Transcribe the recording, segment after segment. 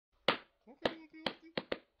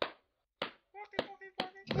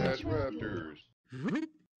That's Raptors.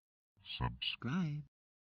 Subscribe.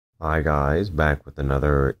 Hi guys, back with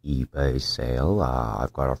another eBay sale.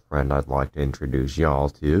 I've got a friend I'd like to introduce y'all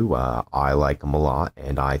to. I like him a lot,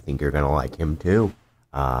 and I think you're gonna like him too.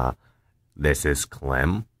 This is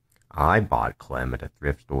Clem. I bought Clem at a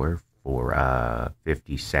thrift store for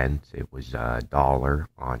 50 cents. It was $1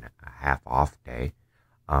 on a half off day.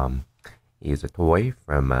 He's a toy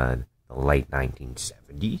from the late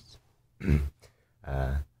 1970s.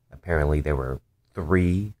 Apparently there were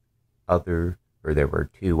there were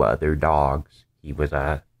two other dogs. He was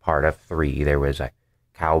a part of three. There was a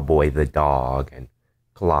Cowboy the dog and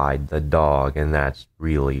Clyde the dog, and that's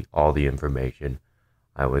really all the information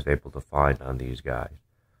I was able to find on these guys.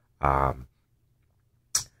 I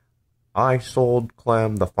sold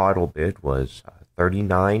Clem. The final bid was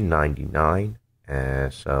 $39.99.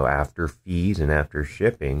 So after fees and after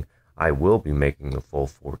shipping, I will be making the full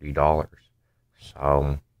 $40.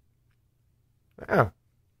 So, yeah.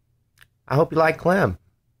 I hope you like Clem.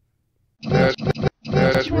 That's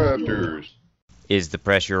Raptors. Is the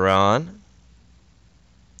pressure on?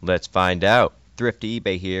 Let's find out. Thrifty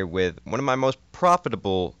eBay here with one of my most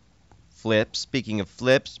profitable flips. Speaking of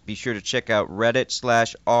flips, be sure to check out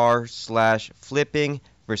reddit/r/flipping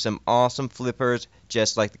for some awesome flippers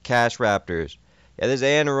just like the Cash Raptors. Yeah, there's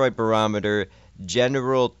Android Barometer,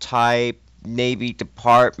 General Type, Navy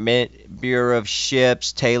Department, Bureau of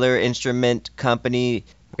Ships, Taylor Instrument Company.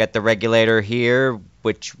 We've got the regulator here,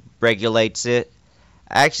 which regulates it.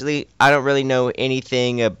 Actually, I don't really know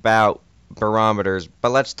anything about barometers,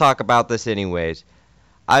 but let's talk about this anyways.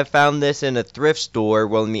 I found this in a thrift store,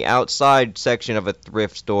 well, in the outside section of a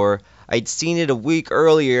thrift store. I'd seen it a week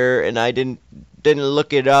earlier, and I didn't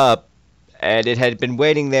look it up, and it had been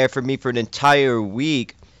waiting there for me for an entire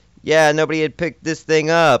week. Yeah, nobody had picked this thing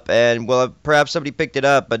up, and, well, perhaps somebody picked it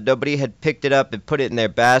up, but nobody had picked it up and put it in their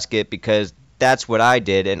basket, because that's what I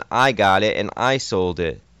did, and I got it, and I sold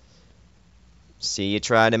it. See, you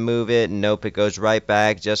try to move it, and nope, it goes right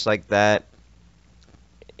back, just like that.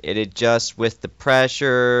 It adjusts with the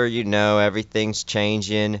pressure, you know, everything's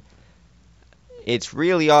changing. It's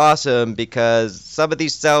really awesome because some of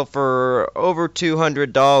these sell for over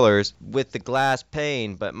 $200 with the glass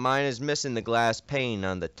pane, but mine is missing the glass pane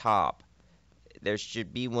on the top. There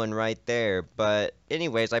should be one right there, but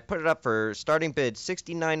anyways, I put it up for starting bid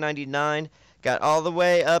 $69.99, got all the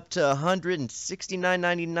way up to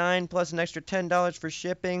 $169.99 plus an extra $10 for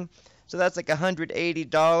shipping, so that's like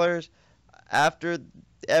 $180. After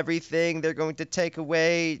everything, they're going to take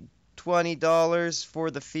away $20 for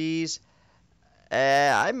the fees.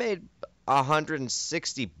 I made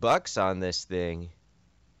 $160 on this thing.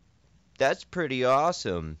 That's pretty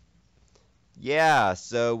awesome. Yeah,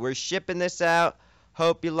 so we're shipping this out.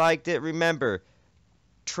 Hope you liked it. Remember,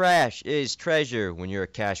 trash is treasure when you're a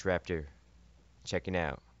Cash Raptor. Checking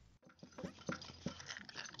out.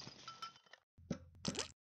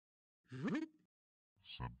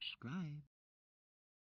 Subscribe.